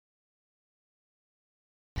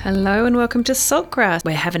Hello and welcome to Saltgrass.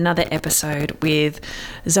 We have another episode with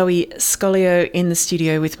Zoe Scolio in the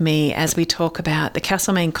studio with me as we talk about the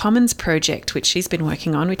Castlemaine Commons project, which she's been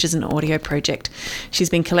working on, which is an audio project. She's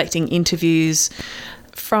been collecting interviews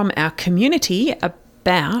from our community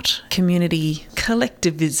about community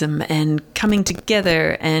collectivism and coming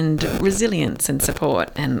together and resilience and support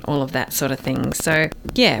and all of that sort of thing. So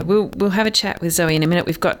yeah, we'll have a chat with Zoe in a minute.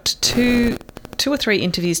 We've got two or three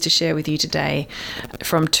interviews to share with you today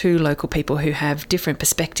from two local people who have different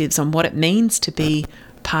perspectives on what it means to be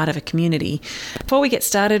part of a community. Before we get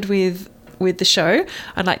started with the show,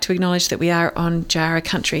 I'd like to acknowledge that we are on Jara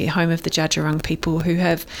country, home of the Dja Dja Wurrung people who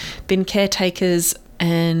have been caretakers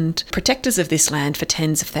and protectors of this land for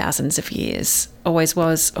tens of thousands of years. Always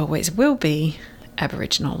was, always will be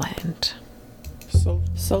Aboriginal land. Salt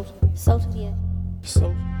of the earth.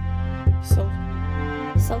 Salt.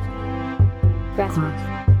 Grassroots.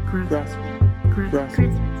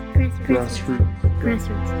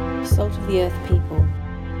 Salt of the earth people.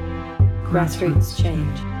 Grassroots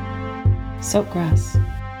change. Saltgrass.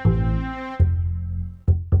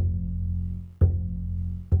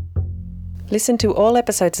 Listen to all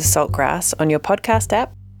episodes of Saltgrass on your podcast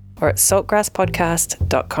app or at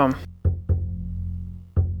saltgrasspodcast.com.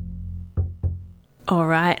 All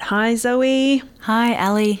right. Hi, Zoe. Hi,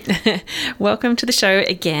 Ali. Welcome to the show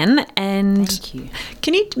again. And Thank you.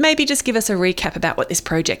 Can you maybe just give us a recap about what this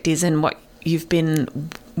project is and what you've been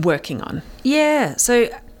working on? Yeah, so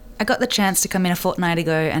I got the chance to come in a fortnight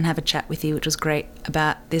ago and have a chat with you, which was great,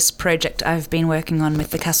 about this project I've been working on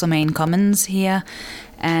with the Castlemaine Commons here.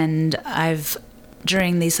 And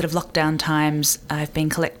during these sort of lockdown times, I've been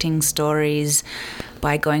collecting stories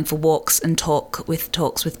by going for walks and talks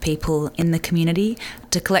with people in the community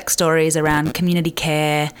to collect stories around community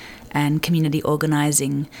care and community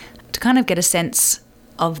organising, to kind of get a sense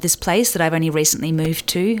of this place that I've only recently moved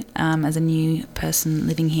to as a new person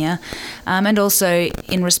living here, and also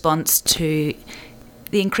in response to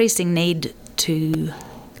the increasing need to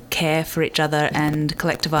care for each other and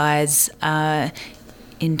collectivise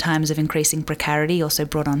in times of increasing precarity, also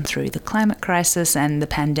brought on through the climate crisis and the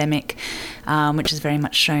pandemic, which has very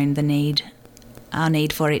much shown our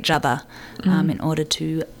need for each other in order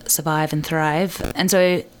to survive and thrive. And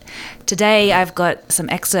so today I've got some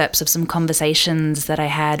excerpts of some conversations that I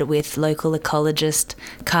had with local ecologist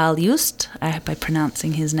Carl Joost. I hope I'm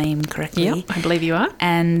pronouncing his name correctly. Yep, I believe you are.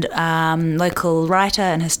 And local writer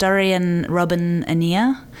and historian Robin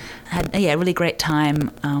Anea. Had a really great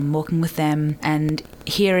time walking with them and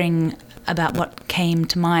hearing about what came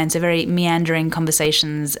to mind. So very meandering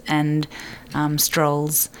conversations and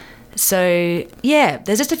strolls. So yeah,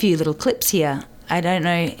 there's just a few little clips here. I don't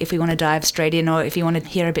know if we want to dive straight in or if you want to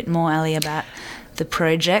hear a bit more, Ali, about the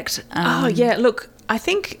project. Look, I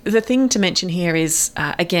think the thing to mention here is,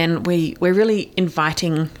 again, we're really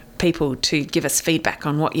inviting people to give us feedback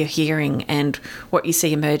on what you're hearing and what you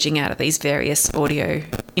see emerging out of these various audio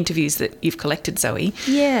interviews that you've collected, Zoe.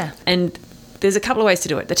 Yeah. And there's a couple of ways to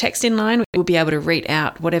do it. The text in line, we'll be able to read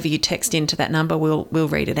out whatever you text into that number, we'll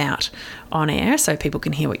read it out on air so people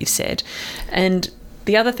can hear what you've said. And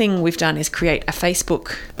the other thing we've done is create a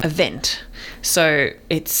Facebook event. So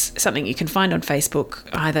it's something you can find on Facebook.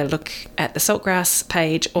 Either look at the Saltgrass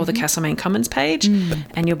page or the Castlemaine Commons page,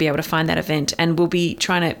 and you'll be able to find that event. And we'll be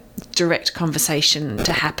trying to direct conversation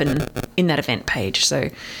to happen in that event page. So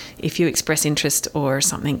if you express interest or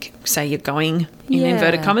something, say you're going in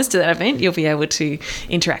inverted commas to that event, you'll be able to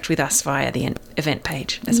interact with us via the event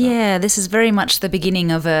page as well. Yeah, this is very much the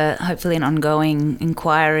beginning of hopefully an ongoing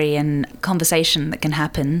inquiry and conversation that can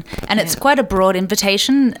happen. And it's quite a broad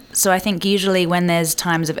invitation. So I think usually when there's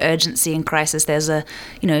times of urgency and crisis, there's a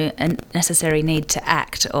necessary need to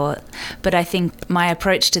act. But I think my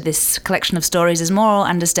approach to this collection of stories is more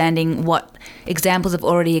understanding what examples have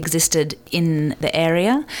already existed in the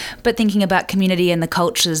area, but thinking about community and the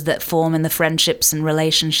cultures that form and the friendships and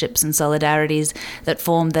relationships and solidarities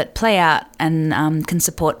that play out and can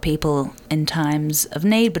support people in times of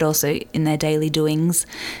need, but also in their daily doings.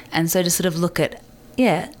 And so to sort of look at,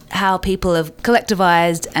 how people have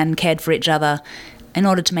collectivized and cared for each other in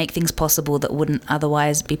order to make things possible that wouldn't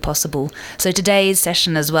otherwise be possible. So today's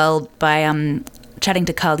session as well, by chatting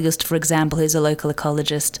to Carl Joost, for example, who's a local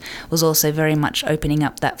ecologist, was also very much opening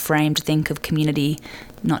up that frame to think of community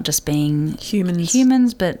not just being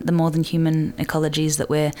humans, but the more than human ecologies that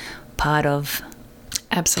we're part of.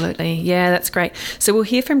 Absolutely. Yeah, that's great. So we'll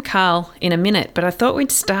hear from Carl in a minute, but I thought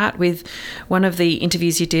we'd start with one of the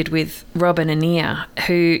interviews you did with Robin Anea,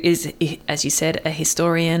 who is, as you said, a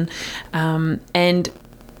historian, and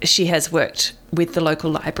she has worked with the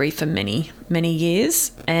local library for many, many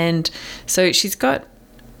years. And so she's got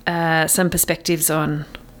some perspectives on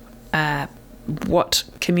what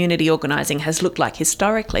community organising has looked like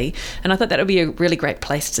historically, and I thought that would be a really great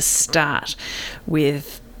place to start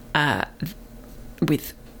with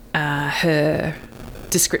her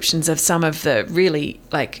descriptions of some of the really,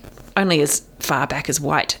 like, only as far back as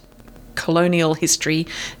white colonial history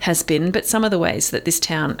has been, but some of the ways that this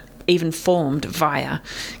town even formed via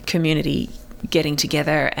community getting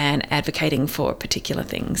together and advocating for particular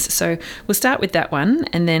things. So we'll start with that one,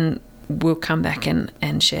 and then we'll come back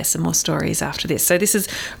and share some more stories after this. So this is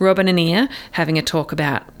Robin Annear having a talk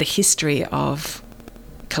about the history of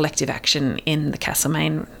collective action in the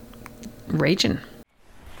Castlemaine region.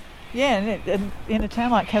 Yeah, and in a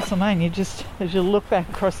town like Castlemaine, you just, as you look back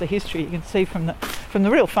across the history, you can see from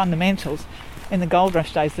the real fundamentals in the gold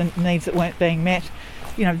rush days, the needs that weren't being met.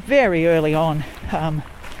 You know, very early on,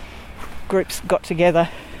 groups got together,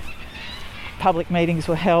 public meetings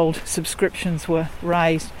were held, subscriptions were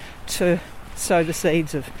raised to sow the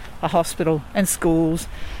seeds of a hospital and schools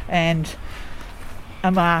and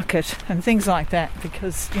a market and things like that,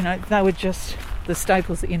 because, you know, they were just the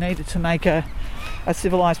staples that you needed to make a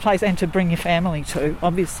civilised place and to bring your family to,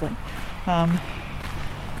 obviously.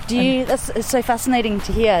 That's so fascinating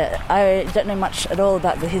to hear. I don't know much at all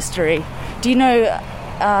about the history. Do you know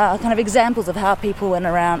kind of examples of how people went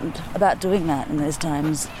around about doing that in those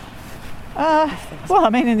times? Well, I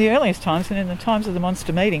mean, in the earliest times and in the times of the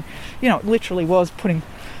monster meeting, you know, it literally was putting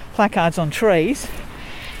placards on trees.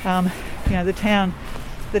 You know, the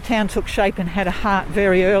town took shape and had a heart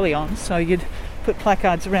very early on, so you'd put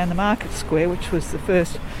placards around the market square, which was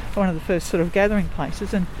one of the first sort of gathering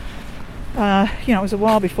places. And you know, it was a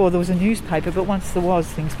while before there was a newspaper, but once there was,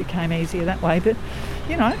 things became easier that way. But,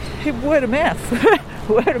 you know, word of mouth,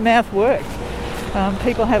 word of mouth worked.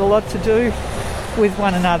 People had a lot to do with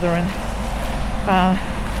one another, and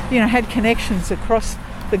you know, had connections across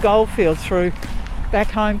the goldfield through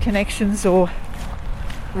back home connections or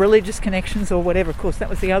religious connections or whatever. Of course, that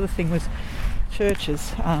was the other thing, was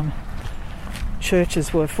churches.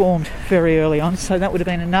 Churches were formed very early on, so that would have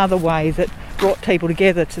been another way that brought people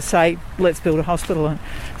together to say, let's build a hospital and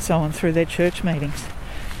so on, through their church meetings.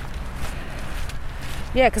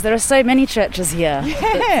 Yeah, because there are so many churches here.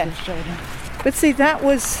 Yeah. But see, that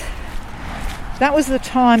was the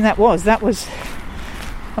time that was.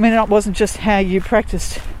 I mean, it wasn't just how you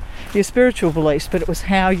practiced your spiritual beliefs, but it was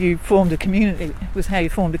how you formed a community. It was how you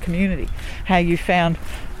formed a community, how you found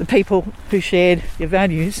the people who shared your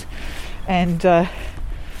values and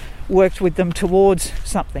worked with them towards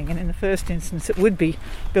something. And in the first instance, it would be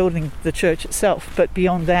building the church itself, but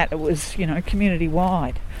beyond that, it was, you know,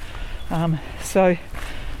 community-wide. So,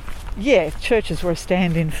 yeah, churches were a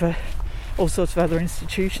stand-in for all sorts of other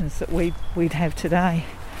institutions that we'd have today.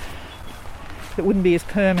 That wouldn't be as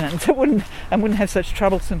permanent, that wouldn't have such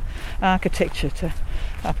troublesome architecture to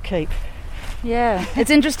upkeep. Yeah, it's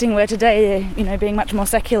interesting where today, you know, being much more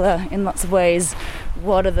secular in lots of ways,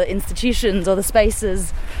 what are the institutions or the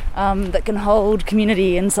spaces that can hold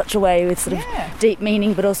community in such a way with sort of deep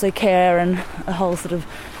meaning, but also care and a whole sort of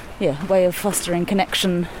way of fostering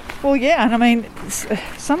connection. Well, yeah, and I mean,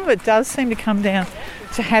 some of it does seem to come down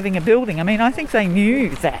to having a building. I mean, I think they knew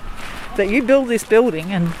that you build this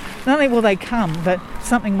building and not only will they come, but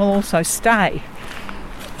something will also stay.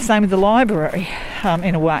 Same with the library,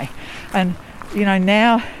 in a way. And, you know,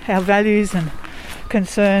 now our values and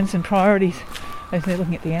concerns and priorities, as they're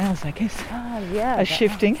looking at the owls, I guess, are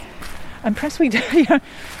shifting. And perhaps we do, you know,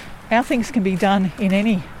 our things can be done in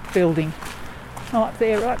any building. Oh, up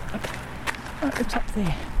there, right at the top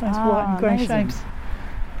there. Those white and grey shapes.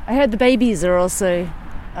 I heard the babies are also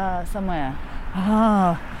somewhere.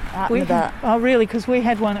 Out and about. Oh, really? Because we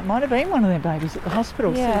had one. It might have been one of their babies at the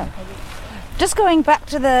hospital. Yeah. So. Just going back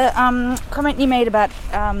to the comment you made about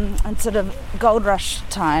sort of gold rush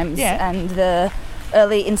times and the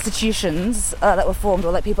early institutions that were formed,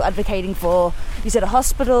 or like people advocating for. You said a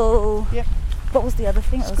hospital. Yep. What was the other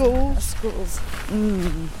thing? Schools. Schools.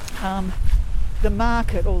 The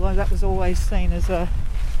market, although that was always seen as a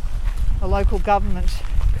local government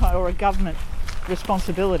or a government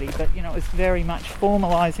responsibility, but, you know, it was very much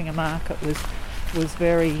formalising a market was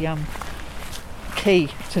very key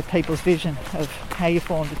to people's vision of how you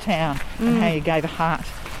formed a town and how you gave a heart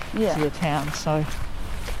to your town. So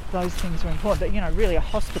those things were important. But, you know, really a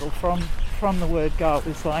hospital from the word go, it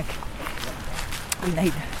was like, we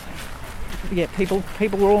need,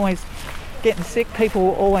 people were always getting sick, people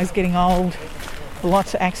were always getting old,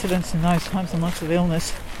 lots of accidents in those times and lots of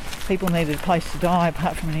illness. People needed a place to die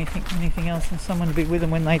apart from anything else, and someone to be with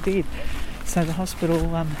them when they did. So the hospital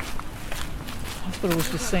was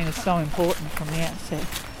just seen as so important from the outset.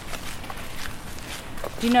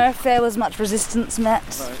 Do you know if there was much resistance met?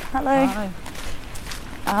 Hello.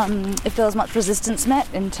 If there was much resistance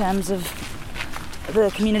met in terms of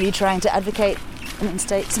the community trying to advocate and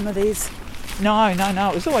instate some of these? No.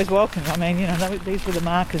 It was always welcomed. I mean, these were the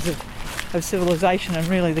markers of civilization, and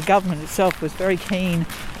really the government itself was very keen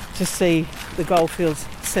to see the goldfields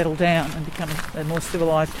settle down and become a more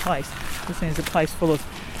civilised place. It seems a place full of,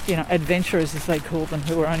 adventurers, as they call them,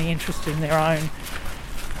 who were only interested in their own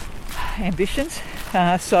ambitions.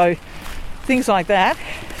 So things like that,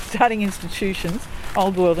 starting institutions,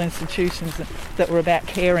 old world institutions that were about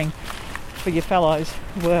caring for your fellows,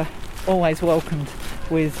 were always welcomed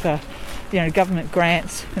with, government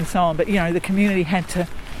grants and so on. But, the community had to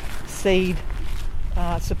seed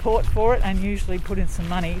support for it and usually put in some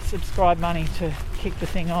money, subscribe money to kick the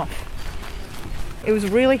thing off. It was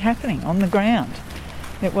really happening on the ground.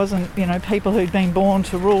 It wasn't, people who'd been born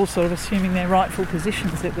to rule sort of assuming their rightful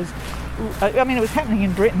positions. It was happening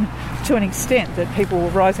in Britain to an extent that people were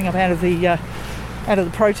rising up out of the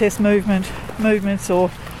protest movements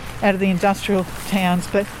or out of the industrial towns.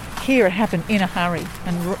 But here it happened in a hurry,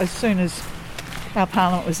 and as soon as our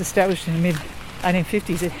parliament was established in the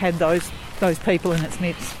mid-1850s, it had those people in its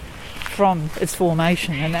midst from its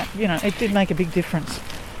formation, and that, it did make a big difference.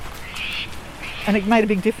 And it made a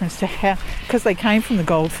big difference to how, because they came from the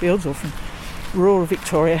goldfields or from rural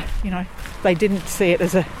Victoria, they didn't see it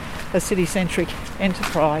as a city-centric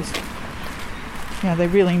enterprise. They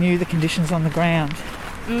really knew the conditions on the ground.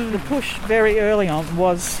 The push very early on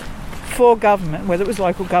was for government, whether it was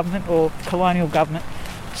local government or colonial government,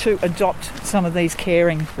 to adopt some of these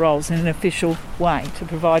caring roles in an official way, to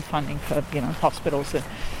provide funding for hospitals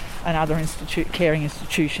and other caring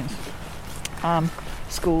institutions,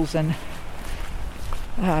 schools and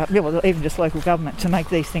even just local government, to make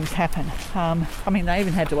these things happen. They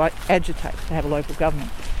even had to agitate to have a local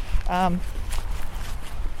government.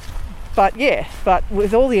 But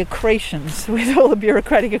with all the accretions, with all the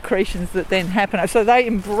bureaucratic accretions that then happen, so they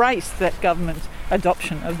embraced that government's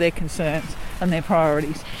adoption of their concerns and their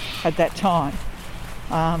priorities at that time.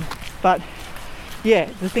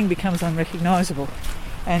 The thing becomes unrecognisable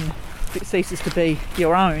and it ceases to be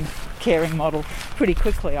your own caring model pretty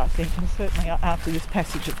quickly, I think, and certainly after this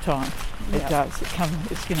passage of time. It does.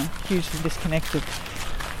 It's hugely disconnected.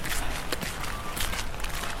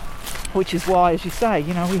 Which is why, as you say,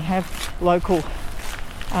 we have local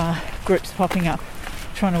groups popping up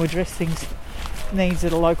trying to address needs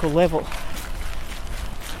at a local level.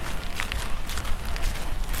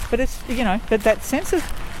 But it's, but that sense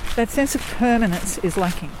of permanence is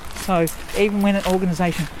lacking. So even when an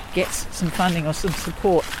organisation gets some funding or some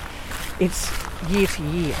support, it's year to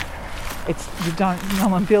year. No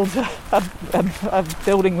one builds a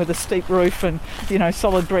building with a steep roof and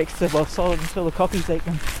solid bricks. Solid until the copies eat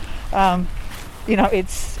them.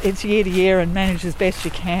 It's year to year and manage as best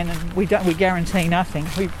you can, and we guarantee nothing.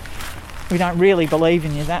 We don't really believe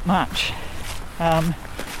in you that much.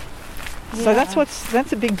 So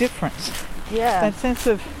that's a big difference. Yeah. That sense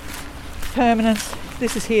of permanence.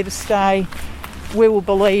 This is here to stay. We will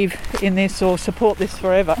believe in this or support this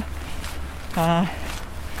forever.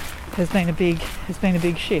 Has been a big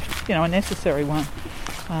shift. A necessary one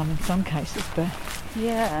in some cases, but.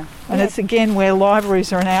 Yeah. And it's again where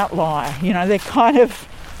libraries are an outlier. They're trying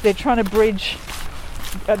to bridge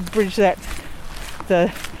that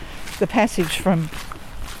the passage from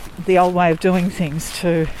the old way of doing things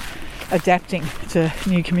to adapting to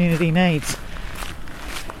new community needs.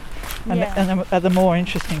 And are the more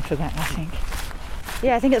interesting for that, I think.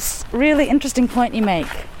 Yeah, I think it's a really interesting point you make.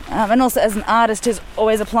 And also as an artist who's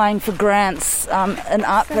always applying for grants and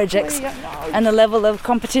art projects, and the level of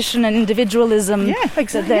competition and individualism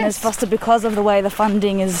that then is fostered because of the way the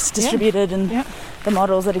funding is distributed and the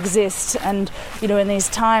models that exist. And, in these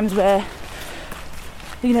times where,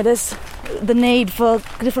 there's the need for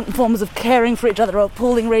different forms of caring for each other or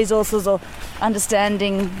pooling resources or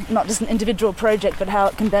understanding not just an individual project but how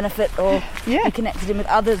it can benefit or be connected in with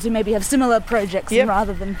others who maybe have similar projects, and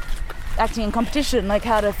rather than acting in competition, like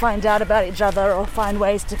how to find out about each other or find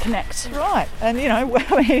ways to connect. Right, and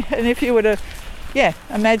and if you were to,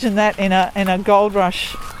 imagine that in a gold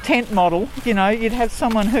rush tent model, you'd have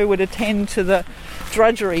someone who would attend to the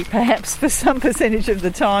drudgery perhaps for some percentage of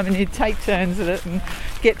the time, and you'd take turns at it and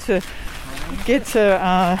get to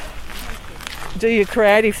do your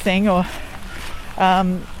creative thing or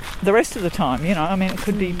the rest of the time. It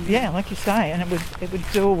could be like you say, and it would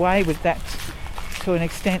do away with that to an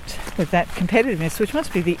extent, with that competitiveness, which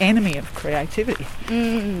must be the enemy of creativity.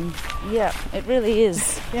 Yeah, it really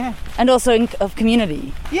is. Yeah. And also of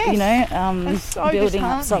community. Yes. So disheartening. building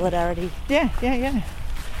up solidarity. Yeah.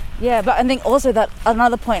 Yeah, but I think also that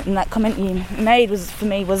another point in that comment you made was just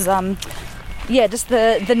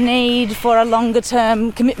the need for a longer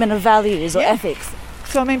term commitment of values or ethics.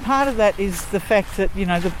 So I mean, part of that is the fact that, you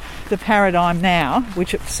know, the paradigm now,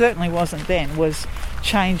 which it certainly wasn't then, was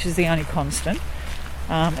change is the only constant.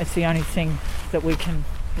 It's the only thing that we can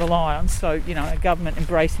rely on. So, you know, a government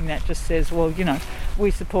embracing that just says, well, you know,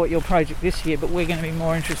 we support your project this year, but we're going to be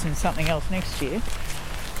more interested in something else next year.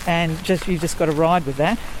 And you just got to ride with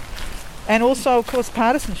that. And also, of course,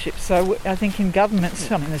 partisanship. So I think in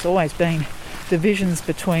governments, I mean, there's always been divisions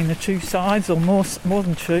between the two sides, or more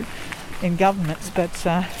than two in governments, but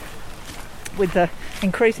with the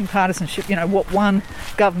increasing partisanship, you know, what one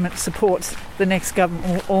government supports, the next government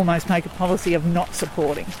will almost make a policy of not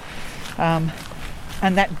supporting.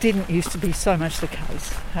 And that didn't used to be so much the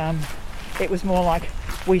case. It was more like,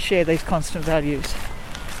 we share these constant values.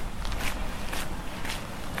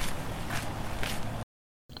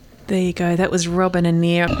 There you go. That was Robin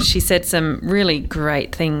Annear. She said some really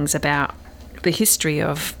great things about the history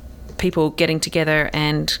of people getting together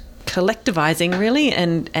and collectivising, really,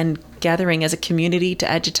 and gathering as a community to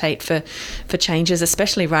agitate for changes,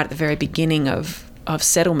 especially right at the very beginning of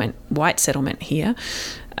settlement, white settlement here,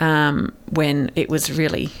 when it was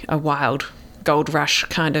really a wild gold rush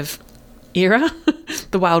kind of era,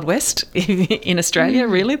 the Wild West in Australia,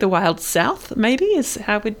 really, the Wild South maybe is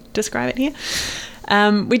how we'd describe it here.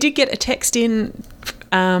 We did get a text in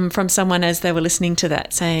from someone as they were listening to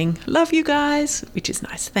that saying, "Love you guys," which is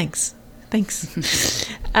nice. Thanks.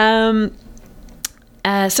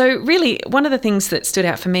 So really, one of the things that stood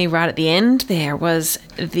out for me right at the end there was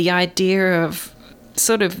the idea of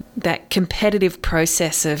sort of that competitive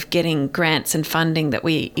process of getting grants and funding that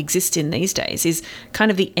we exist in these days is kind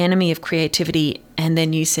of the enemy of creativity, and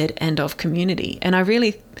then you said, and of community. And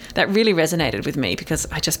that really resonated with me because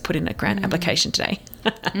I just put in a grant application today.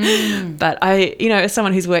 But I, you know, as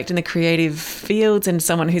someone who's worked in the creative fields and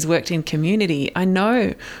someone who's worked in community, I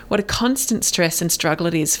know what a constant stress and struggle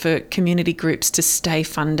it is for community groups to stay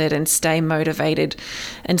funded and stay motivated.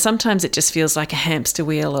 And sometimes it just feels like a hamster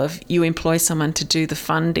wheel of you employ someone to do the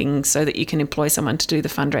funding so that you can employ someone to do the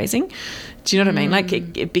fundraising. Do you know what I mean? Like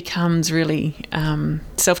it becomes really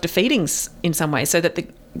self-defeating in some ways, so that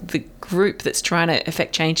the group that's trying to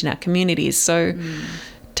affect change in our community is so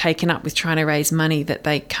taken up with trying to raise money that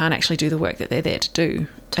they can't actually do the work that they're there to do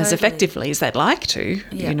as effectively as they'd like to,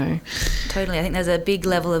 you know. Totally. I think there's a big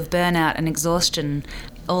level of burnout and exhaustion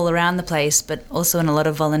all around the place, but also in a lot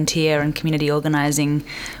of volunteer and community organising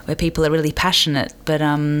where people are really passionate. But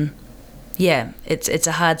it's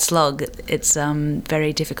a hard slog. It's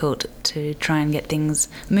very difficult to try and get things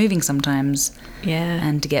moving sometimes. Yeah.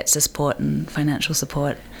 And to get support and financial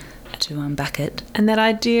support to back it. And that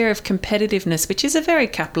idea of competitiveness, which is a very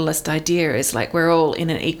capitalist idea, is like we're all in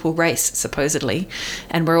an equal race, supposedly,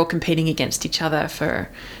 and we're all competing against each other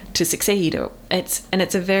to succeed. It's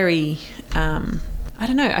a very, I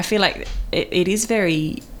don't know, I feel like it is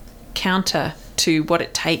very counter to what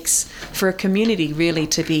it takes for a community really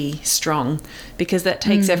to be strong, because that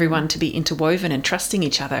takes everyone to be interwoven and trusting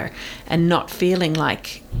each other and not feeling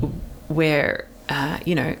like we're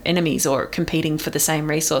enemies or competing for the same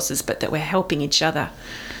resources, but that we're helping each other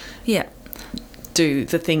do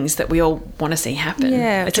the things that we all want to see happen.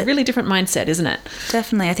 Yeah, it's a really different mindset, isn't it?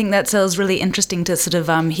 Definitely. I think that sounds really interesting to sort of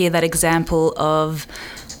hear that example of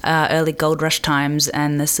early gold rush times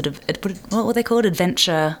and the sort of, what were they called?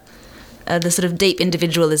 Adventure, the sort of deep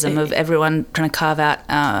individualism of everyone trying to carve out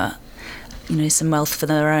some wealth for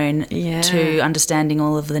their own, to understanding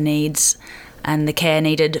all of the needs and the care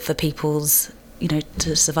needed for people's,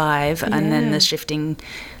 to survive, and then the shifting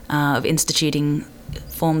of instituting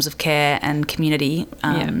forms of care and community.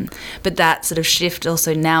 But that sort of shift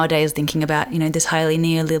also nowadays, thinking about, this highly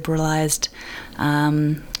neoliberalised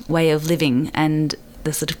way of living and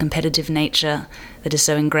the sort of competitive nature that is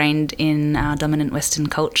so ingrained in our dominant Western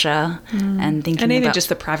culture, and thinking and even about just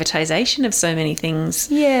the privatisation of so many things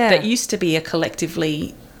that used to be a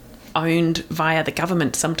collectively owned via the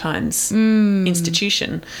government sometimes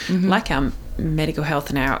institution, like our medical health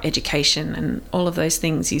and our education and all of those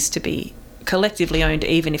things used to be collectively owned,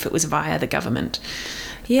 even if it was via the government.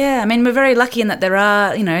 Yeah, I mean, we're very lucky in that there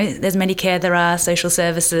are, there's Medicare, there are social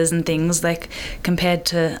services and things, like, compared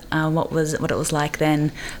to what it was like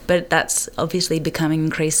then. But that's obviously becoming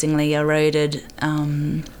increasingly eroded.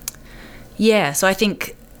 So I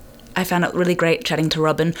think I found it really great chatting to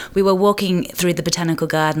Robin. We were walking through the botanical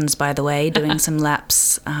gardens, by the way, doing some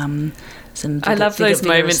laps. I love those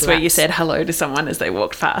moments where you said hello to someone as they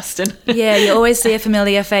walked past. And yeah, you always see a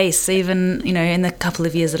familiar face, even, in the couple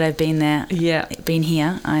of years that I've been there. Yeah. Been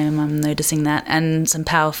here, I'm noticing that. And some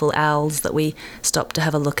powerful owls that we stopped to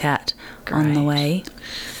have a look at on the way.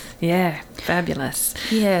 Yeah, fabulous.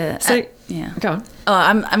 Yeah. So, yeah. Go on.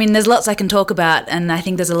 Oh, there's lots I can talk about, and I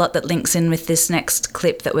think there's a lot that links in with this next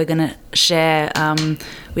clip that we're going to share,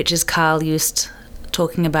 which is Carl Joost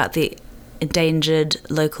talking about the endangered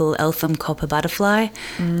local Eltham copper butterfly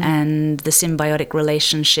and the symbiotic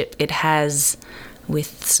relationship it has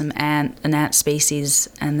with an ant species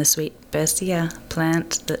and the sweet burstia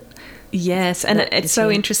plant that. Yes, and it's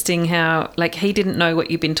so interesting how, he didn't know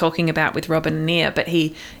what you've been talking about with Robin and Nia, but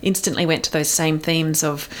he instantly went to those same themes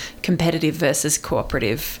of competitive versus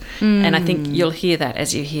cooperative. And I think you'll hear that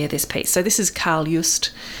as you hear this piece. So this is Carl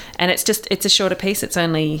Joost, and it's a shorter piece. It's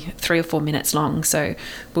only 3 or 4 minutes long, so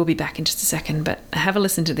we'll be back in just a second. But have a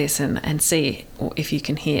listen to this and see if you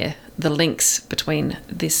can hear the links between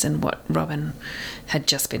this and what Robin had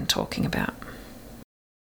just been talking about.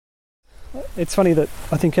 It's funny that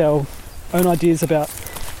I think our own ideas about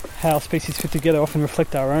how species fit together often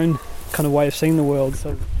reflect our own kind of way of seeing the world.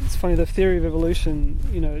 So it's funny, the theory of evolution,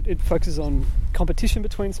 it focuses on competition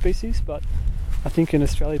between species, but I think in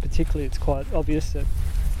Australia particularly it's quite obvious that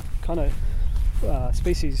kind of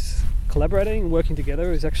species collaborating and working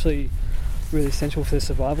together is actually really essential for their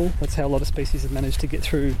survival. That's how a lot of species have managed to get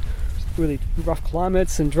through really rough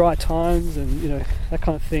climates and dry times and that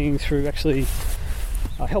kind of thing through actually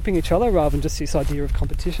helping each other rather than just this idea of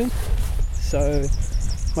competition. So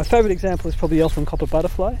my favourite example is probably the Eltham copper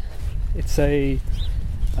butterfly. It's a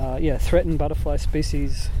threatened butterfly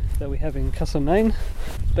species that we have in Castlemaine.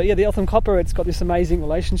 But the Eltham copper, it's got this amazing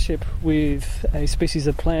relationship with a species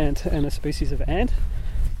of plant and a species of ant,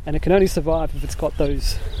 and it can only survive if it's got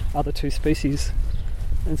those other two species.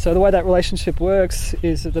 And so the way that relationship works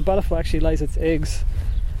is that the butterfly actually lays its eggs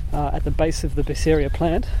at the base of the Bessaria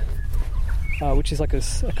plant, which is like a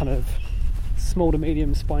kind of small to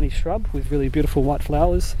medium spiny shrub with really beautiful white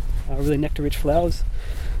flowers, really nectar-rich flowers.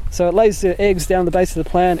 So it lays the eggs down the base of the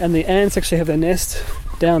plant, and the ants actually have their nest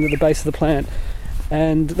down at the base of the plant,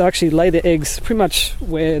 and they actually lay their eggs pretty much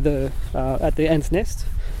where at the ant's nest.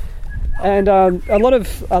 And a lot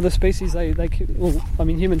of other species,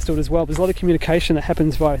 humans do it as well. There's a lot of communication that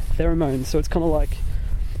happens via pheromones, so it's kind of like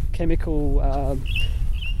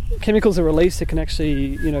chemicals are released that can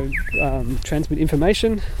actually, transmit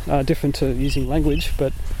information, different to using language,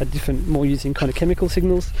 but more using kind of chemical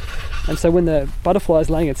signals. And so when the butterfly is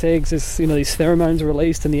laying its eggs, there's, these pheromones are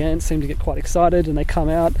released, and the ants seem to get quite excited, and they come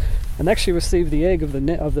out and actually receive the egg of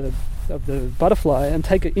the butterfly and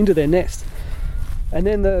take it into their nest. And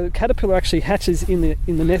then the caterpillar actually hatches in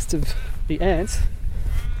the nest of the ants,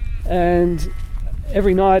 and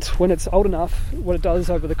every night when it's old enough, what it does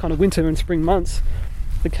over the kind of winter and spring months,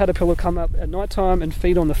 the caterpillar will come up at night time and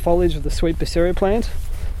feed on the foliage of the sweet Bessaria plant.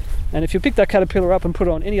 And if you pick that caterpillar up and put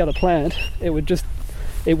it on any other plant, it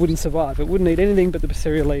wouldn't survive. It wouldn't eat anything but the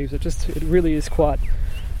Bessaria leaves. It really is quite,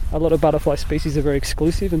 a lot of butterfly species are very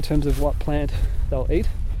exclusive in terms of what plant they'll eat.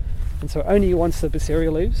 And so only wants the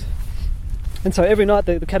Bessaria leaves. And so every night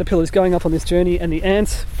the caterpillar is going up on this journey, and the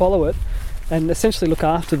ants follow it and essentially look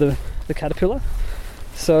after the caterpillar.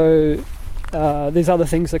 So there's other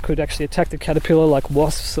things that could actually attack the caterpillar, like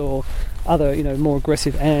wasps or other, more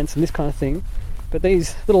aggressive ants and this kind of thing. But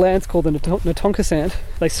these little ants called the Notonchus ant,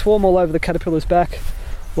 they swarm all over the caterpillar's back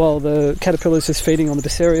while the caterpillar's just feeding on the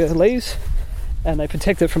Bessaria leaves, and they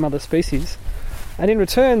protect it from other species. And in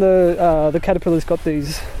return, the caterpillar's got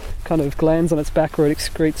these kind of glands on its back where it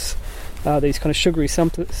excretes these kind of sugary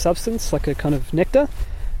substance, like a kind of nectar,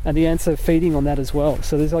 and the ants are feeding on that as well.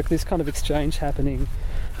 So there's like this kind of exchange happening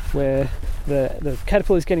where the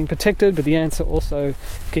caterpillar is getting protected, but the ants are also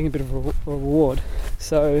getting a bit of a reward.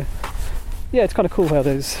 So it's kind of cool how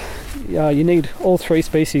there's you need all three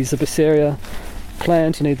species: the Bessaria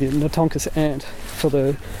plant, you need the Notonchus ant for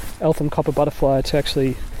the Eltham copper butterfly to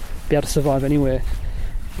actually be able to survive anywhere.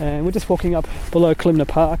 And we're just walking up below Kalimna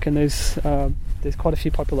Park, and there's quite a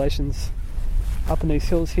few populations up in these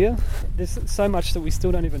hills here. There's so much that we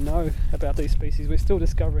still don't even know about these species. We're still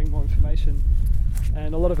discovering more information,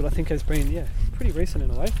 and a lot of it I think has been pretty recent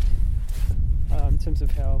in a way, in terms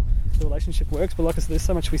of how the relationship works. But like I said, there's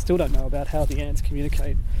so much we still don't know about how the ants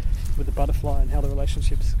communicate with the butterfly and how the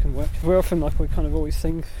relationships can work. We're often we kind of always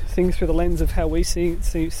seeing things through the lens of how we see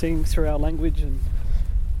through our language,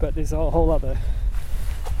 but there's a whole other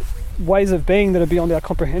ways of being that are beyond our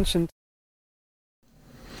comprehension.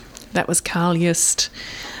 That was Carl Joost.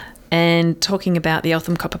 and talking about the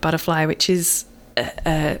Eltham copper butterfly, which is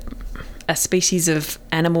a species of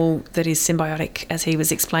animal that is symbiotic, as he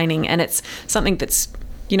was explaining, and it's something that's,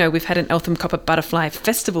 you know, we've had an Eltham copper butterfly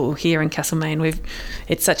festival here in Castlemaine.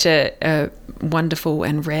 It's such a wonderful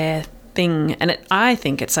and rare thing, and I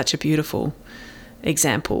think it's such a beautiful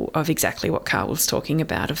example of exactly what Carl was talking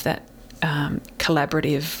about, of that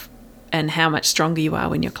collaborative, and how much stronger you are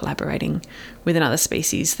when you're collaborating with another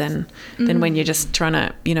species than when you're just trying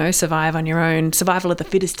to, you know, survive on your own. Survival of the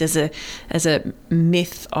fittest as a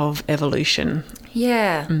myth of evolution.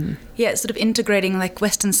 Yeah. Yeah, it's sort of integrating, like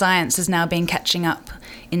Western science has now been catching up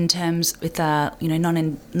in terms with you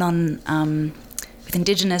know, with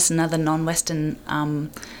Indigenous and other non-Western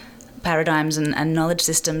paradigms and knowledge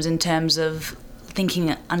systems, in terms of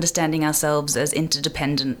understanding ourselves as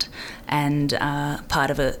interdependent and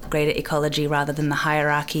part of a greater ecology rather than the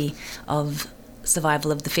hierarchy of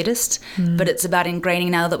survival of the fittest. But it's about ingraining,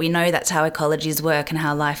 now that we know that's how ecologies work and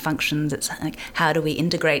how life functions, it's like, how do we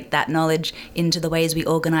integrate that knowledge into the ways we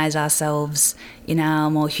organise ourselves in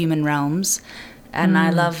our more human realms. And I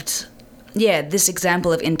loved this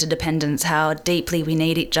example of interdependence, how deeply we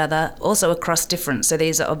need each other, also across different, so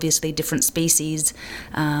these are obviously different species,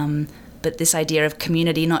 but this idea of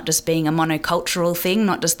community not just being a monocultural thing,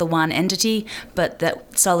 not just the one entity, but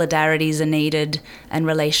that solidarities are needed and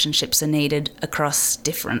relationships are needed across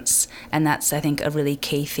difference. And that's, I think, a really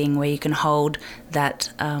key thing, where you can hold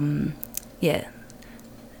that,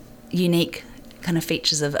 unique kind of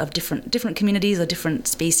features of different communities or different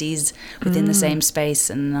species within the same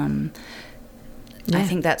space. And I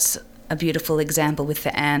think that's a beautiful example with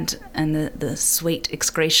the ant and the sweet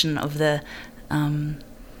excretion of the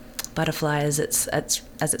butterfly as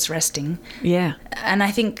it's resting. Yeah. And I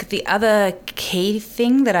think the other key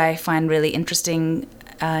thing that I find really interesting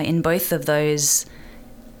in both of those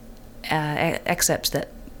excerpts that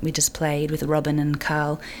we just played with Robin and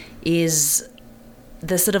Carl is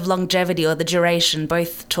the sort of longevity or the duration.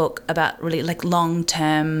 Both talk about really like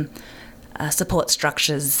long-term support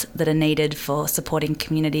structures that are needed for supporting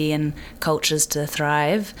community and cultures to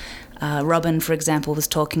thrive. Robin, for example, was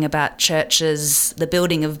talking about churches, the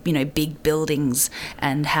building of, you know, big buildings,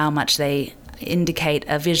 and how much they indicate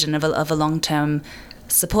a vision of a long-term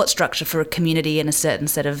support structure for a community and a certain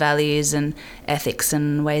set of values and ethics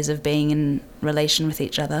and ways of being in relation with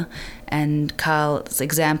each other. And Carl's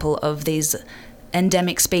example of these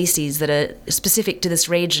endemic species that are specific to this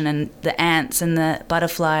region, and the ants and the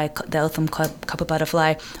butterfly, the Eltham copper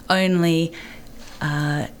butterfly, only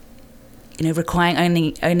requiring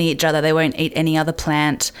only each other. They won't eat any other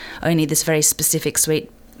plant, only this very specific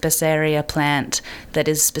sweet Baccaria plant that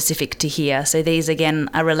is specific to here. So these, again,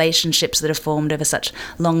 are relationships that are formed over such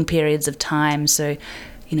long periods of time. So,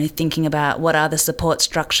 you know, thinking about what are the support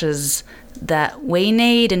structures that we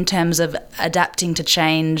need in terms of adapting to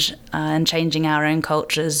change and changing our own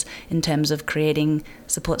cultures, in terms of creating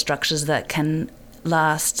support structures that can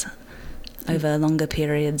last over longer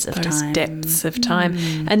periods of time. Depths of time.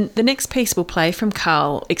 And the next piece we'll play from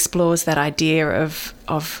Carl explores that idea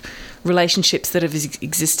of relationships that have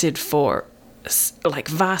existed for like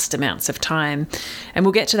vast amounts of time. And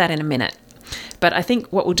we'll get to that in a minute. But I think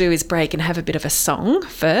what we'll do is break and have a bit of a song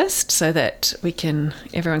first, so that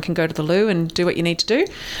everyone can go to the loo and do what you need to do.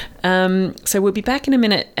 So we'll be back in a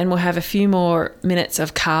minute, and we'll have a few more minutes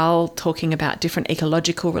of Carl talking about different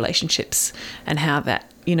ecological relationships and how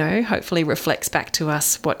that, you know, hopefully reflects back to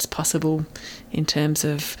us what's possible in terms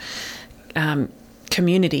of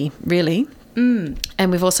community, really.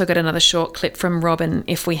 And we've also got another short clip from Robin,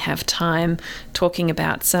 if we have time, talking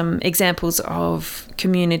about some examples of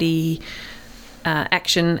community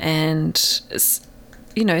action and,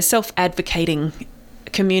 you know, self-advocating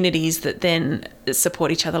communities that then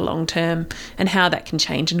support each other long term, and how that can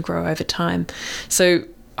change and grow over time. So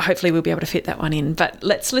hopefully we'll be able to fit that one in. But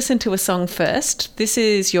let's listen to a song first. This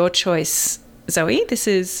is your choice, Zoe. This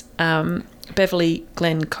is Beverly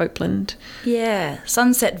Glenn Copeland. Yeah,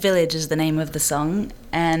 Sunset Village is the name of the song,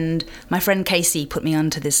 and my friend Casey put me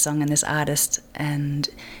onto this song and this artist, and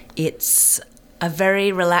it's a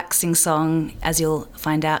very relaxing song, as you'll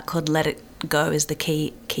find out, called Let It Go is the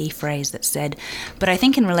key phrase that's said. But I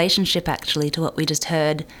think in relationship, actually, to what we just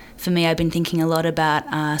heard, for me, I've been thinking a lot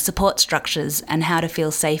about support structures and how to feel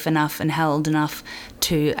safe enough and held enough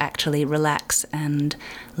to actually relax and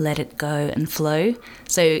let it go and flow.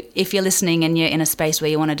 So if you're listening and you're in a space where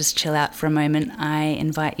you want to just chill out for a moment, I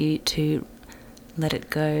invite you to let it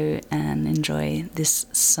go and enjoy this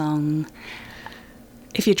song.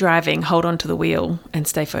 if you're driving, hold on to the wheel and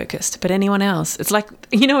stay focused. But anyone else, it's like,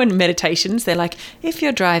 you know, in meditations, they're like, if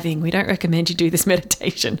you're driving, we don't recommend you do this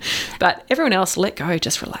meditation. But everyone else, let go,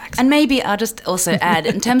 just relax. And maybe I'll just also add,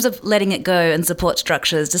 in terms of letting it go and support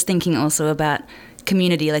structures, just thinking also about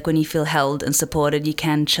community, like when you feel held and supported, you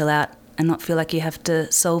can chill out and not feel like you have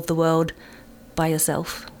to solve the world by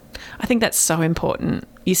yourself. I think that's so important.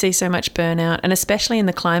 You see so much burnout, and especially in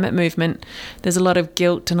the climate movement, there's a lot of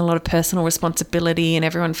guilt and a lot of personal responsibility, and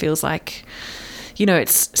everyone feels like, you know,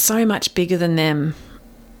 it's so much bigger than them.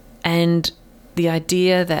 And the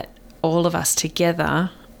idea that all of us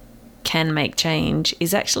together can make change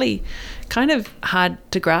is actually kind of hard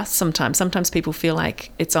to grasp sometimes. Sometimes people feel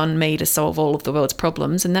like it's on me to solve all of the world's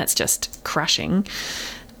problems, and that's just crushing.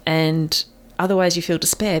 And otherwise you feel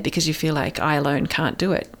despair because you feel like I alone can't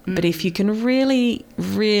do it. But if you can really,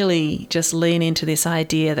 really just lean into this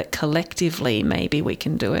idea that collectively maybe we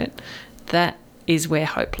can do it, that is where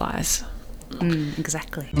hope lies.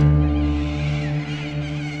 Exactly.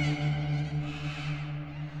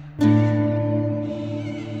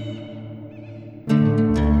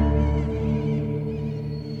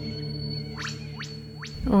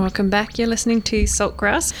 Welcome back. You're listening to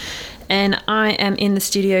Saltgrass. And I am in the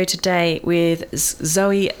studio today with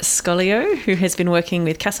Zoe Scolio, who has been working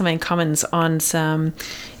with Castlemaine Commons on some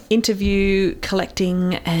interview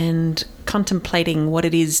collecting and contemplating what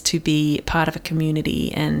it is to be part of a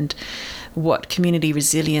community and what community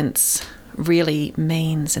resilience really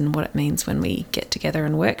means and what it means when we get together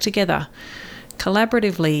and work together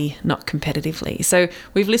collaboratively, not competitively. So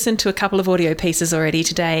we've listened to a couple of audio pieces already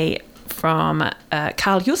today from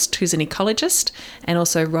Carl Just, who's an ecologist, and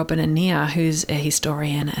also Robin Annear, who's a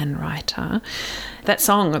historian and writer. That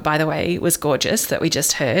song, by the way, was gorgeous that we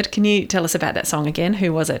just heard. Can you tell us about that song again?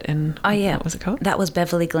 Who was it and what was it called? That was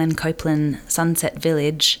Beverly Glen Copeland, Sunset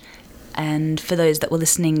Village. And for those that were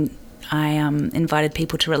listening, I invited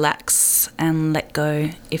people to relax and let go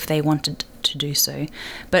if they wanted to do so.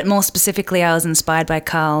 But more specifically, I was inspired by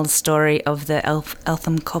Carl's story of the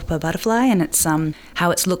Eltham copper butterfly, and it's how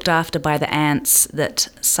it's looked after by the ants that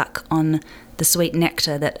suck on the sweet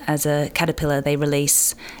nectar that as a caterpillar they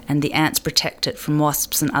release, and the ants protect it from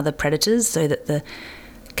wasps and other predators so that the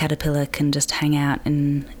caterpillar can just hang out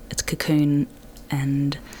in its cocoon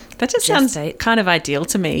and that just sounds kind of ideal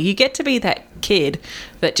to me. You get to be that kid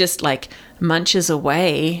that just like munches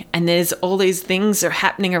away and there's all these things are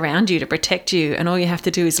happening around you to protect you and all you have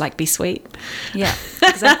to do is like be sweet. Yeah,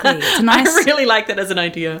 exactly. It's a nice, I really like that as an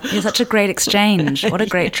idea. It's such a great exchange. What a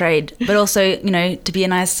great trade. But also, you know, to be a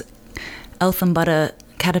nice Eltham butter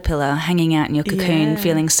caterpillar hanging out in your cocoon,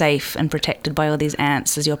 feeling safe and protected by all these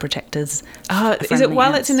ants as your protectors. Oh, is it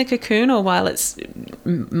while it's in the cocoon or while it's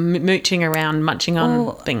mooching around, munching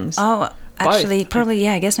on things? Oh, actually, both. Probably,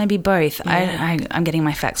 I guess maybe both. Yeah. I'm getting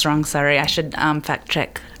my facts wrong, sorry. I should fact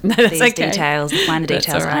check these details, the finer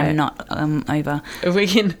details. Right. I'm not over. We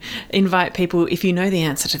can invite people, if you know the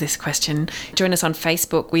answer to this question, join us on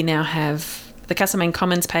Facebook. We now have the Castlemaine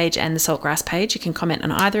Commons page and the Saltgrass page. You can comment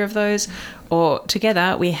on either of those, or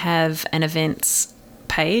together we have an events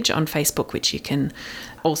page on Facebook which you can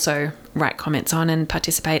also write comments on and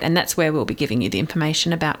participate, and that's where we'll be giving you the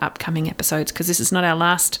information about upcoming episodes, because this is not our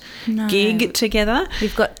last gig together.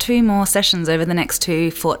 We've got 2 more sessions over the next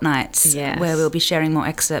 2 fortnights where we'll be sharing more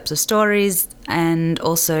excerpts of stories and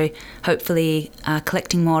also hopefully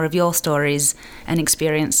collecting more of your stories and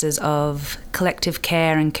experiences of collective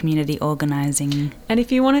care and community organising. And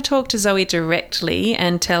if you want to talk to Zoe directly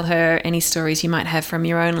and tell her any stories you might have from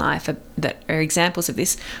your own life that are examples of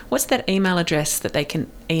this, what's that email address that they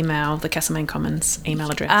can email the Castlemaine Commons email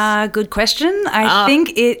address? Good question. I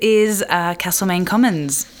think it is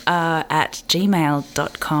castlemainecommons at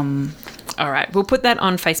gmail.com. All right, we'll put that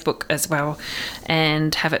on Facebook as well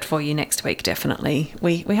and have it for you next week, definitely.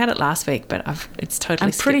 We had it last week, but it's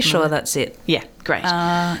totally I'm pretty sure that's it. Yeah, great.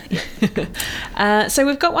 So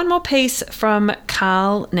we've got one more piece from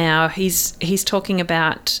Carl now. He's talking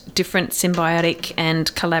about different symbiotic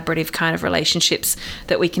and collaborative kind of relationships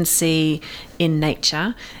that we can see in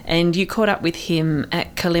nature. And you caught up with him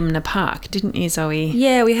at Kalimna Park, didn't you, Zoe?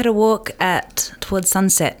 Yeah, we had a walk towards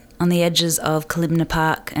sunset on the edges of Kalimna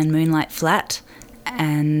Park and Moonlight Flat,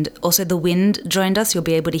 and also the wind joined us. You'll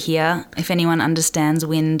be able to hear. If anyone understands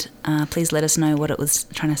wind, please let us know what it was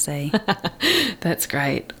trying to say. That's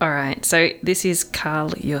great. All right, so this is Carl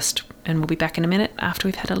Just, and we'll be back in a minute after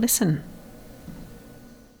we've had a listen.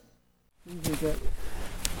 We've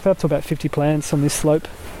got up to about 50 plants on this slope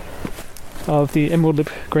of the emerald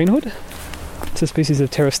lip greenhood. It's a species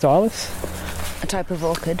of Pterostylis. A type of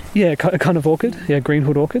orchid? Yeah, a kind of orchid. Yeah,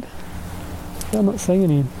 greenhood orchid. I'm not seeing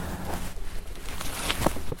any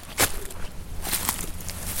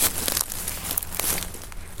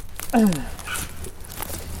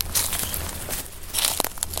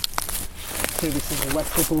this is a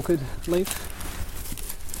waxlip orchid leaf.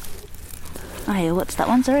 Oh yeah, what's that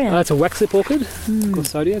one? Sorry. It's a waxlip orchid,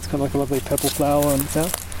 Glausodia. It's kind of like a lovely purple flower on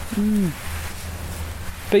itself.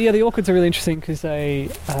 But yeah, the orchids are really interesting because they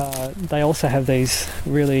also have these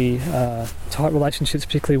really tight relationships,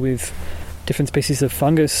 particularly with different species of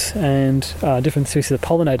fungus and different species of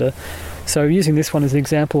pollinator. So using this one as an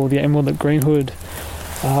example, the emerald lip greenhood,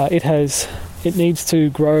 it needs to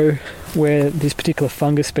grow where this particular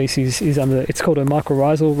fungus species is under. It's called a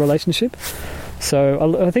mycorrhizal relationship.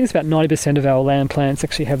 So I think it's about 90% of our land plants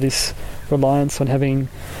actually have this reliance on having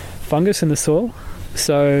fungus in the soil.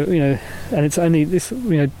 So, and it's only this,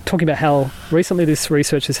 talking about how recently this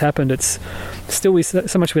research has happened, it's still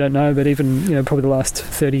so much we don't know, but even, probably the last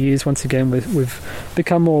 30 years, once again, we've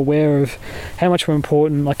become more aware of how much more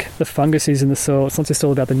important, like, the fungus is in the soil. It's not just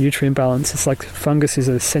all about the nutrient balance. It's like fungus is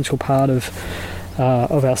an essential part of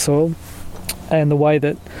our soil. And the way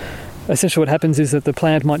that essentially what happens is that the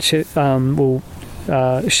plant might share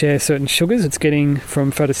certain sugars it's getting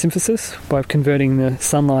from photosynthesis by converting the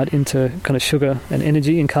sunlight into kind of sugar and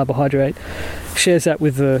energy and carbohydrate. Shares that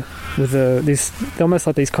with these almost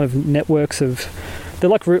like these kind of networks of, they're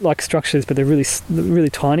like root-like structures, but they're really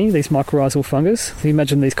tiny. These mycorrhizal fungus. So you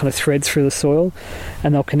imagine these kind of threads through the soil,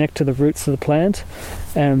 and they'll connect to the roots of the plant,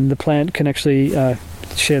 and the plant can actually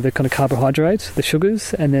share the kind of carbohydrates, the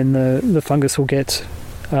sugars, and then the fungus will get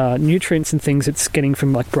nutrients and things it's getting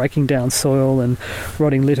from like breaking down soil and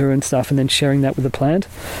rotting litter and stuff, and then sharing that with the plant.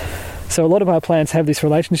 So a lot of our plants have this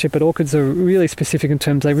relationship, but orchids are really specific in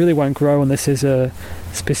terms they really won't grow unless there's a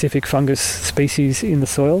specific fungus species in the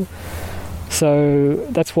soil. So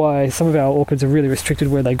that's why some of our orchids are really restricted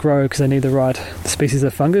where they grow, because they need the right species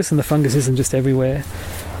of fungus, and the fungus isn't just everywhere.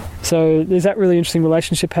 So there's that really interesting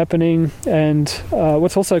relationship happening, and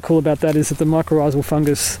what's also cool about that is that the mycorrhizal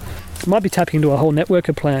fungus might be tapping into a whole network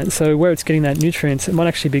of plants. So where it's getting that nutrients, it might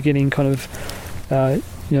actually be getting kind of,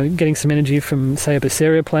 getting some energy from, say, a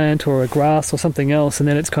Basaria plant or a grass or something else, and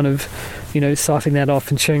then it's kind of, siphoning that off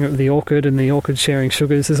and sharing it with the orchid, and the orchid sharing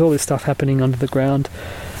sugars. There's all this stuff happening under the ground.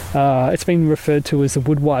 It's been referred to as the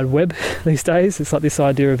wood wide web these days. It's like this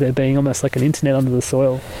idea of there being almost like an internet under the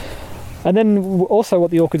soil. And then also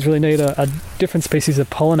what the orchids really need are different species of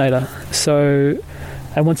pollinator. So,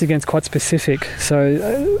 and once again, it's quite specific.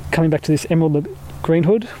 So coming back to this emerald lip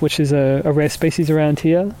greenhood, which is a rare species around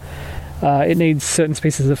here, it needs certain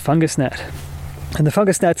species of fungus gnat. And the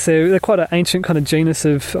fungus gnats, they're quite an ancient kind of genus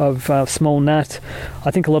of small gnat.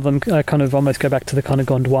 I think a lot of them kind of almost go back to the kind of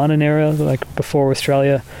Gondwanan era, like before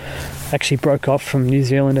Australia actually broke off from New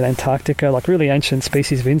Zealand and Antarctica, like really ancient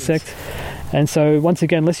species of insect. And so once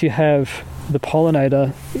again, unless you have the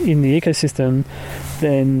pollinator in the ecosystem,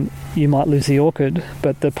 then you might lose the orchid.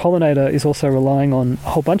 But the pollinator is also relying on a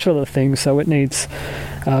whole bunch of other things. So it needs,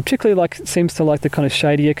 particularly seems to like the kind of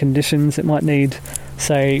shadier conditions. It might need,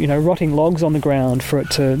 say, rotting logs on the ground for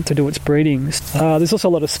it to do its breeding. There's also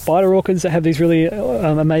a lot of spider orchids that have these really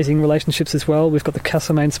amazing relationships as well. We've got the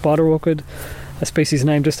Castlemaine spider orchid, a species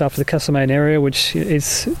named just after the Castlemaine area, which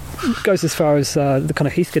goes as far as the kind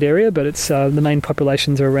of Heathcote area, but it's the main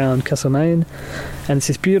populations are around Castlemaine, and it's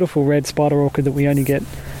this beautiful red spider orchid that we only get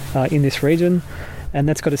in this region, and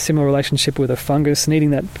that's got a similar relationship with a fungus, needing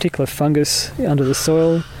that particular fungus under the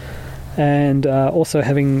soil, and also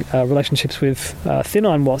having relationships with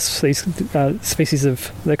thin-eyed wasps. These species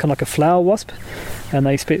they're kind of like a flower wasp, and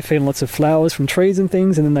they feed on lots of flowers from trees and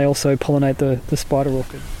things, and then they also pollinate the spider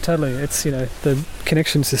orchid. Totally, it's, the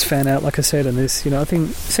connections just fan out, like I said, and there's, I think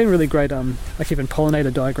I've seen really great, like even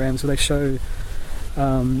pollinator diagrams where they show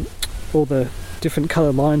all the different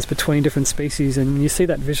colour lines between different species, and you see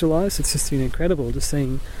that visualised. It's just incredible just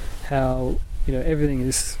seeing how everything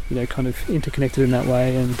is kind of interconnected in that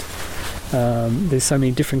way, and there's so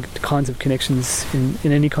many different kinds of connections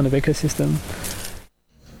in any kind of ecosystem.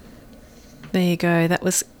 There you go. That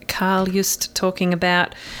was Carl Just talking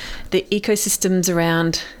about the ecosystems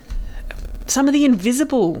around some of the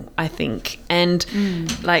invisible, I think, and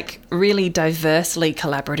like really diversely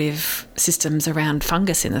collaborative systems around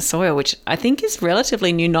fungus in the soil, which I think is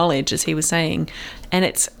relatively new knowledge, as he was saying. And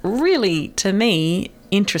it's really, to me,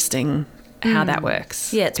 interesting how that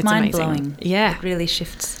works. Yeah, it's mind-blowing. Amazing. Yeah. It really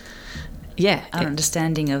shifts our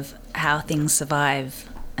understanding of how things survive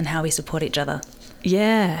and how we support each other.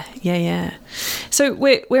 Yeah. So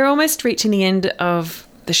we're almost reaching the end of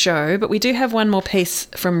the show, but we do have one more piece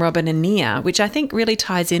from Robin and Nia, which I think really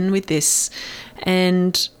ties in with this.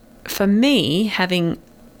 And for me, having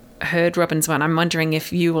heard Robin's one, I'm wondering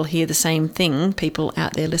if you will hear the same thing, people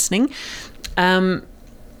out there listening.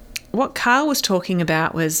 What Carl was talking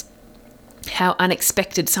about was how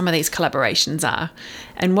unexpected some of these collaborations are.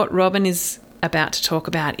 And what Robin is about to talk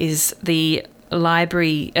about is the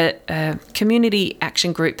library, community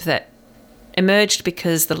action group that emerged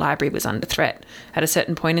because the library was under threat at a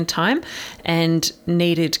certain point in time and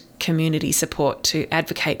needed community support to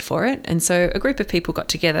advocate for it. And so a group of people got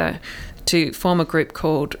together to form a group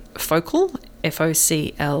called FOCL,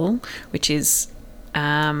 FOCL, which is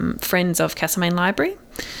Friends of Castlemaine Library.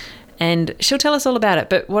 And she'll tell us all about it.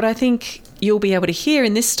 But what I think you'll be able to hear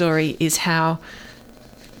in this story is how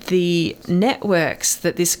the networks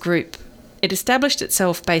that this group, it established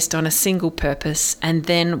itself based on a single purpose, and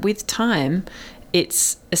then with time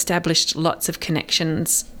it's established lots of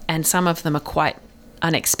connections, and some of them are quite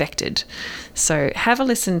unexpected. So have a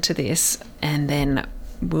listen to this, and then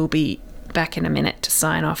we'll be back in a minute to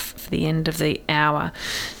sign off for the end of the hour.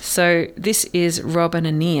 So this is Robin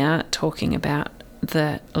Annear talking about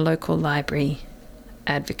the local library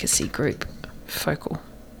advocacy group, FOCL.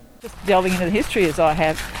 Just delving into the history as I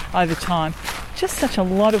have over time, just such a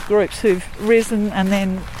lot of groups who've risen and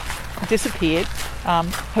then disappeared,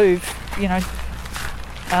 who've,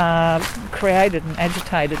 created and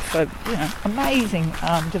agitated for, amazing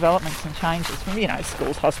developments and changes from,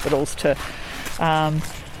 schools, hospitals to,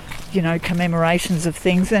 commemorations of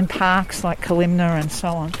things, and parks like Kalimna and so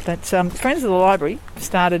on. But Friends of the Library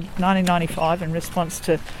started 1995 in response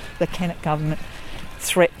to the Kennett government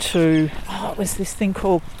threat to, it was this thing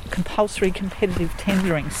called compulsory competitive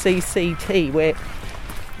tendering, CCT, where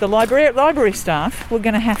the library staff were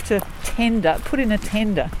going to have to put in a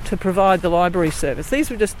tender to provide the library service. These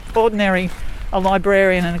were just ordinary, a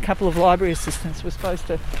librarian and a couple of library assistants were supposed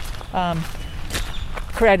to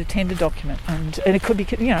create a tender document, and it could be,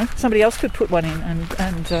 somebody else could put one in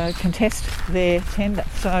and contest their tender.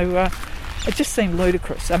 So it just seemed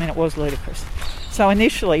ludicrous. I mean, it was ludicrous. So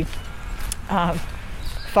initially,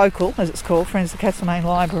 FOCL, as it's called, Friends of Castlemaine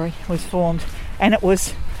Library, was formed, and it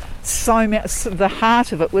was the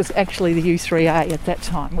heart of it was actually the U3A at that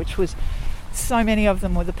time, which was, so many of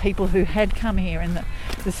them were the people who had come here in the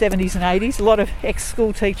 70s and 80s, a lot of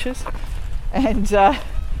ex-school teachers and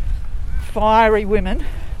fiery women,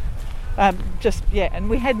 and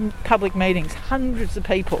we had public meetings, hundreds of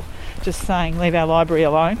people just saying, leave our library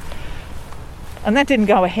alone. And that didn't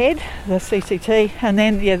go ahead, the CCT, and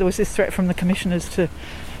then there was this threat from the commissioners to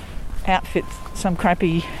outfit some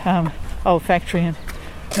crappy old factory and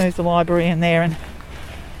move the library in there and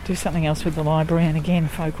do something else with the library, and again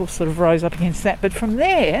FOCL sort of rose up against that. But from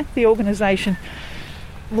there, the organisation,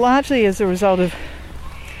 largely as a result of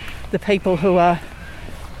the people who are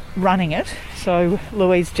running it, so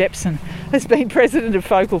Louise Jepson has been president of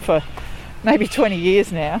FOCL for maybe 20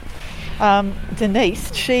 years now.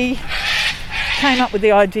 Denise, she came up with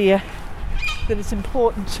the idea that it's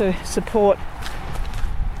important to support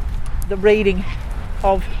the reading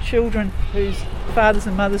of children whose fathers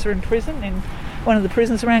and mothers are in prison in one of the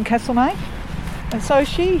prisons around Castlemaine. And so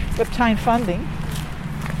she obtained funding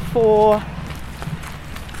for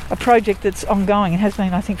a project that's ongoing and has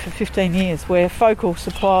been, I think, for 15 years, where FOCL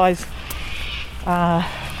supplies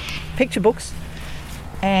picture books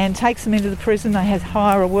and takes them into the prison. They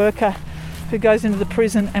hire a worker who goes into the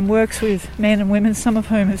prison and works with men and women, some of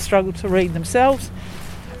whom have struggled to read themselves,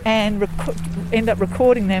 and end up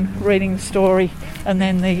recording them reading the story, and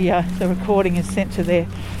then the recording is sent to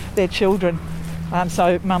their children,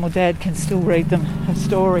 so mum or dad can still read them a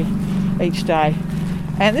story each day.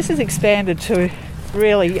 And this is expanded to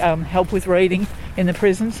really help with reading in the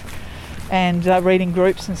prisons and reading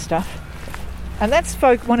groups and stuff. And that's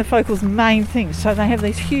one of FOCL's main things. So they have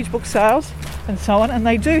these huge book sales and so on, and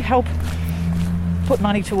they do help put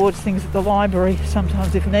money towards things at the library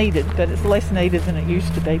sometimes if needed, but it's less needed than it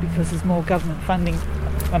used to be because there's more government funding,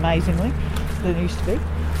 amazingly, than it used to be.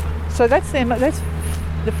 So that's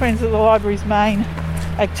the Friends of the Library's main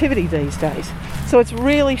activity these days. So it's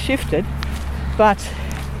really shifted, but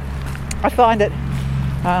I find it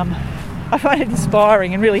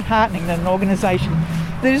inspiring and really heartening that an organisation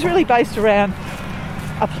that is really based around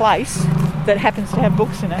a place that happens to have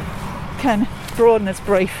books in it can broaden its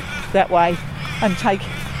brief that way and take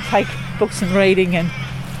books and reading and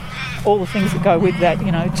all the things that go with that,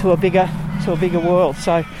 to a bigger world.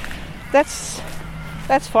 So that's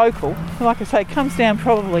FOCL. Like I say, it comes down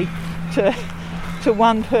probably to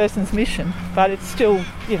one person's mission, but it's still,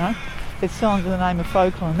 it's still under the name of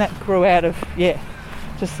FOCL, and that grew out of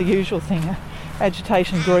just the usual thing, an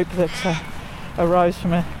agitation group that arose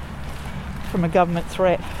from a government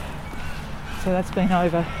threat. So that's been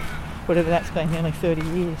over, whatever that's been, nearly 30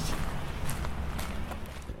 years.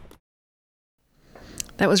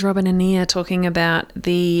 That was Robin Annear talking about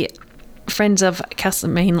the Friends of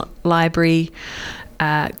Castlemaine Library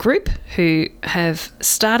group, who have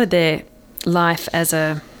started their life as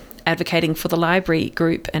a advocating for the library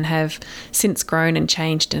group, and have since grown and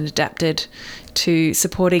changed and adapted to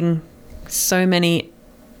supporting so many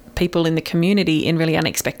people in the community in really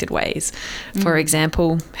unexpected ways. For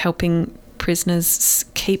example, helping prisoners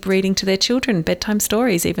keep reading to their children bedtime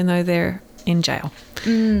stories even though they're in jail.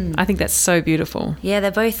 I think that's so beautiful. Yeah,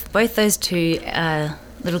 they're both those two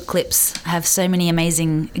little clips have so many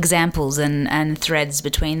amazing examples and threads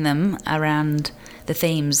between them around the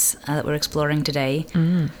themes that we're exploring today.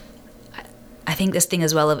 I think this thing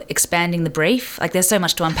as well of expanding the brief, like there's so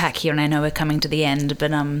much to unpack here, and I know we're coming to the end,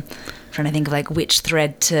 but I'm trying to think of like which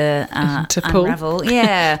thread to pull. unravel.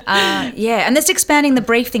 Yeah, and this expanding the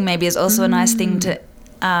brief thing maybe is also a nice thing to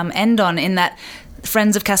end on, in that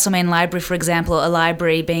Friends of Castlemaine Library, for example, a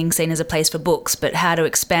library being seen as a place for books, but how to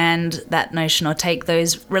expand that notion or take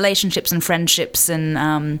those relationships and friendships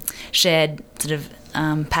and shared sort of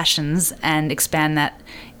passions and expand that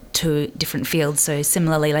to different fields. So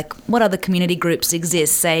similarly, like what other community groups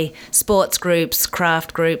exist, say sports groups,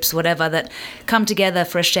 craft groups, whatever, that come together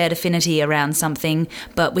for a shared affinity around something,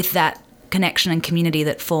 but with that connection and community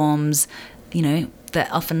that forms, you know,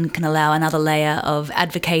 that often can allow another layer of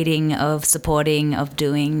advocating, of supporting, of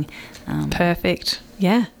doing. Perfect.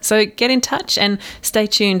 Yeah. So get in touch and stay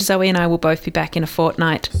tuned. Zoe and I will both be back in a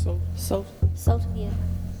fortnight. Salt of the earth.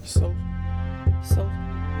 Salt.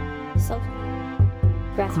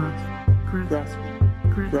 Grassroots.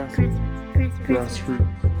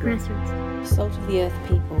 Salt of the earth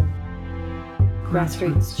people.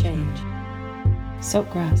 Grassroots change.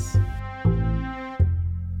 Saltgrass.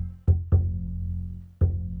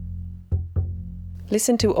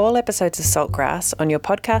 Listen to all episodes of Saltgrass on your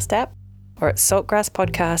podcast app or at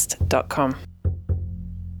saltgrasspodcast.com.